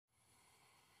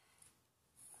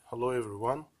Hello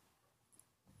everyone.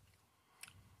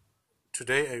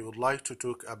 Today I would like to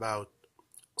talk about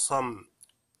some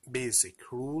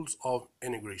basic rules of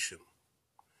integration.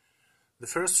 The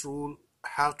first rule,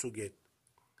 how to get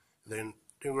the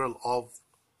integral of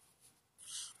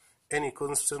any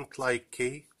constant like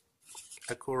k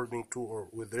according to or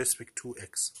with respect to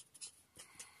x.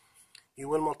 You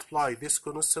will multiply this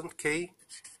constant k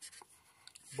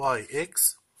by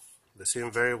x, the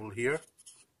same variable here,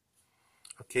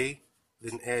 okay,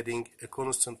 then adding a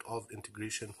constant of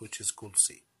integration which is called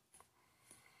c.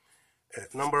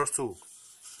 Number 2,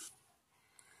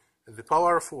 the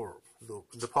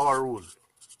power rule.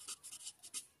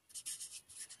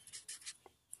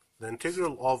 The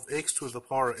integral of x to the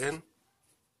power n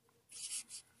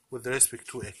with respect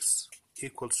to x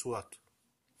equals what?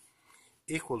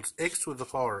 Equals x to the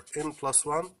power n plus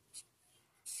 1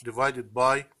 divided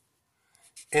by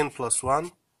n plus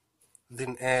 1,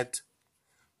 then add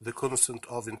the constant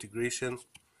of integration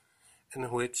in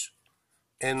which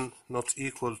n not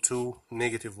equal to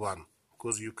negative 1,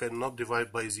 because you cannot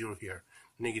divide by 0 here.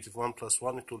 Negative 1 plus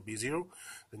 1, it will be 0,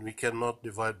 then we cannot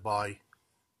divide by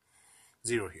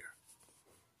 0 here.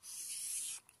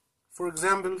 For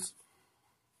examples,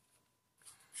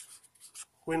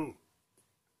 when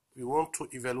we want to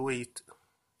evaluate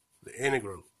the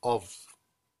integral of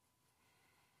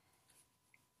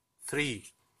 3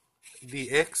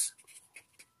 dx,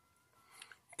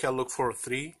 you can look for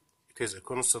 3, it is a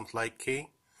constant like k,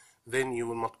 then you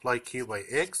will multiply k by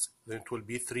x, then it will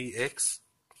be 3x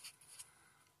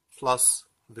plus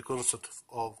the constant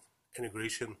of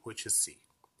integration which is c.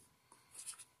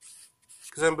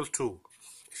 Example 2,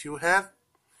 if you have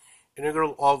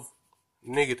integral of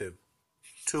negative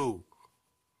 2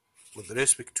 with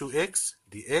respect to x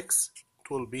dx,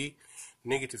 it will be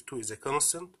negative 2 is a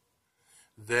constant,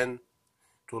 then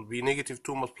it will be negative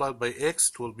 2 multiplied by x,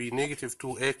 it will be negative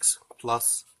 2x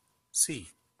plus c.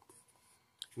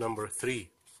 Number 3,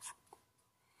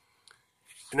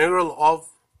 integral of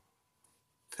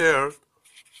third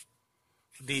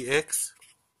dx,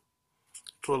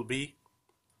 it will be,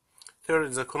 third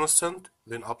is a constant,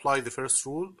 then apply the first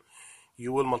rule,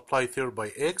 you will multiply third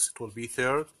by x, it will be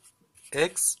third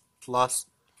x plus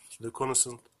the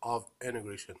constant of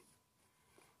integration.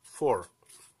 4,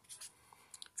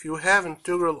 if you have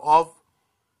integral of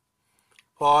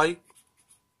pi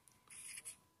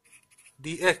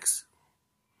dx,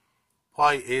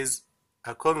 pi is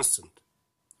a constant,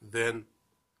 then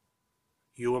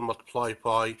you will multiply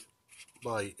pi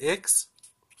by x,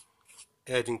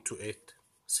 adding to it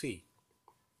c.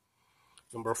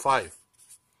 Number 5,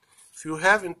 if you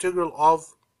have integral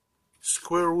of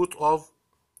square root of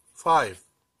 5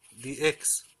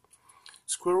 dx,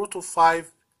 square root of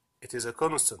 5, it is a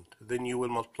constant, then you will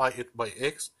multiply it by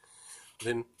x,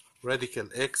 then radical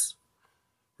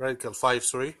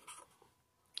 5,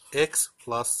 x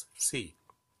plus c.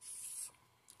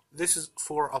 This is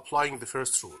for applying the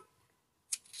first rule.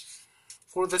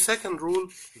 For the second rule,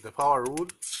 the power rule,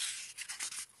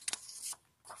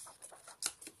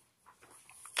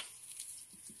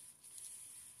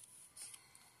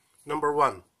 number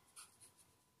 1,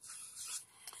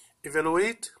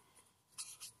 evaluate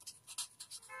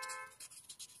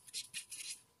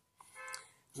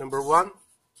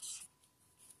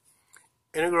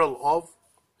integral of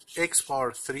x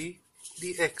power 3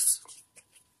 dx.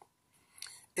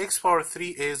 X power 3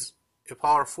 is a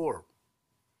power 4,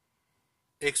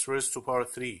 x raised to power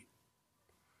 3,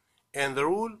 and the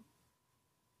rule,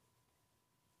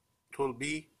 it will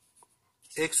be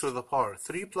x to the power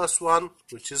 3 plus 1,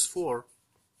 which is 4,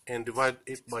 and divide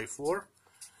it by 4,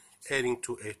 adding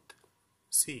to it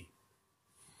c.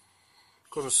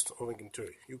 Constant of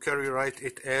integration, you can rewrite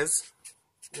it as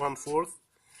 1/4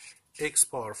 x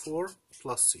power 4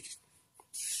 plus c.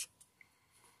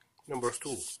 Number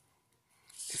 2,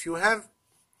 if you have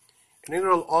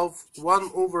integral of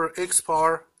 1 over x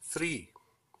power 3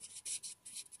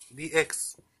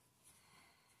 dx,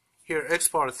 here x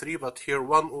power 3, but here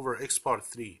 1 over x power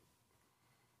 3,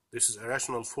 this is a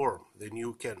rational form, then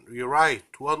you can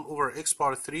rewrite 1 over x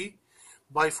power 3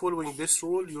 by following this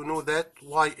rule. You know that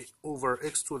y over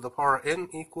x to the power n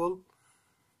equals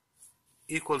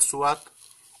to what?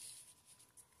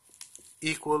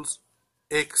 Equals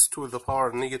x to the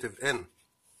power negative n.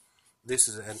 This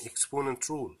is an exponent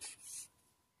rule.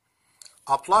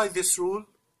 Apply this rule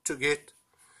to get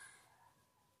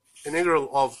integral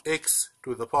of x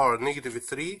to the power negative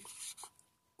 3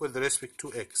 with respect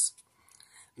to x.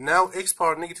 Now x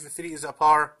power negative 3 is a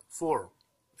power 4,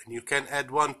 and you can add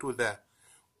 1 to the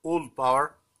old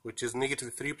power, which is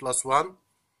negative 3 plus 1,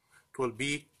 it will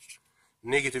be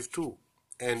negative 2,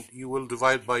 and you will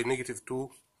divide by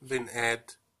 -2, then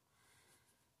add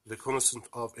the constant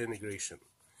of integration.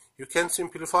 You can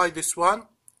simplify this one.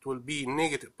 It will be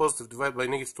negative, positive divided by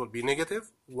negative, it will be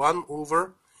negative 1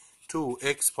 over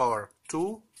 2x power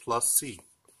 2 plus c.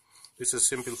 This is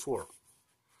simple form.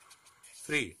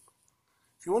 3.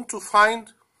 If you want to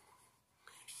find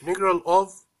integral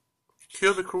of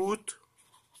cubic root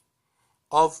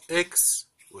of x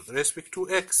with respect to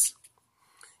x,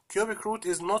 cubic root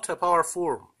is not a power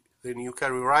form. Then you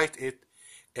can rewrite it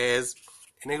as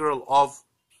integral of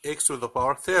x to the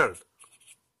power third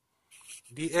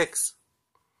dx.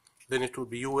 Then it will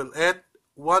be, you will add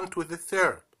 1 to the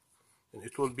third, and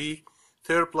it will be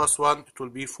third plus 1, it will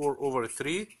be 4 over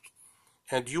 3,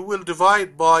 and you will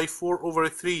divide by 4 over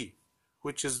 3,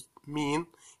 which is mean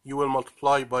you will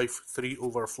multiply by 3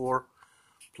 over 4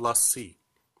 plus c.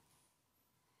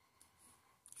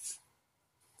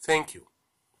 Thank you.